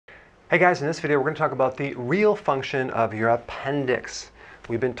Hey guys, in this video we're going to talk about the real function of your appendix.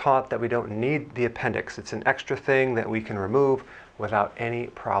 We've been taught that we don't need the appendix. It's an extra thing that we can remove without any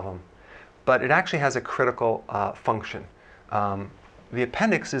problem. But it actually has a critical function. The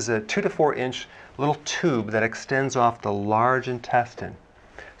appendix is a 2 to 4 inch little tube that extends off the large intestine.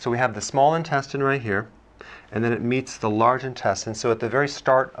 So we have the small intestine right here, and then it meets the large intestine. So at the very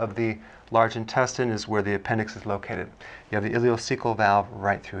start of the large intestine is where the appendix is located. You have the ileocecal valve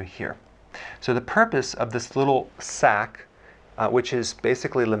right through here. So the purpose of this little sac, which is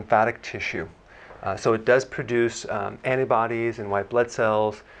basically lymphatic tissue, so it does produce antibodies and white blood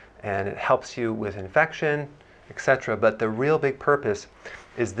cells, and it helps you with infection, etc. But the real big purpose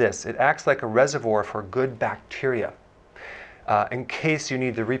is this. It acts like a reservoir for good bacteria in case you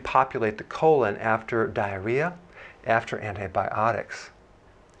need to repopulate the colon after diarrhea, after antibiotics.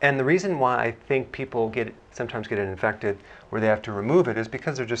 And the reason why I think people sometimes get it infected where they have to remove it is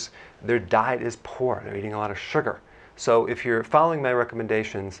because their diet is poor. They're eating a lot of sugar. So if you're following my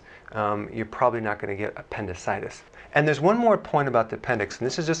recommendations, you're probably not going to get appendicitis. And there's one more point about the appendix, and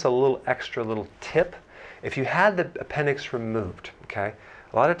this is just a little extra little tip. If you had the appendix removed, okay,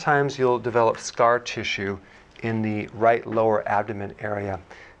 a lot of times you'll develop scar tissue in the right lower abdomen area.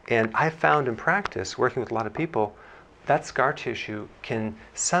 And I found in practice, working with a lot of people, that scar tissue can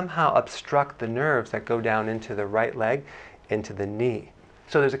somehow obstruct the nerves that go down into the right leg, into the knee.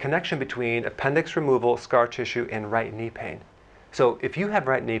 So there's a connection between appendix removal, scar tissue, and right knee pain. So if you have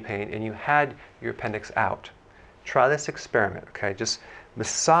right knee pain and you had your appendix out, try this experiment, okay? Just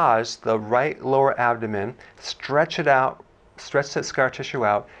massage the right lower abdomen, stretch it out, stretch that scar tissue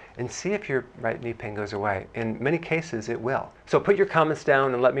out, and see if your right knee pain goes away. In many cases, it will. So put your comments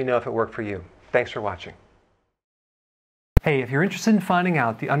down and let me know if it worked for you. Thanks for watching. Hey, if you're interested in finding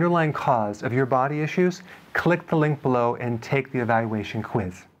out the underlying cause of your body issues, click the link below and take the evaluation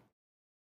quiz.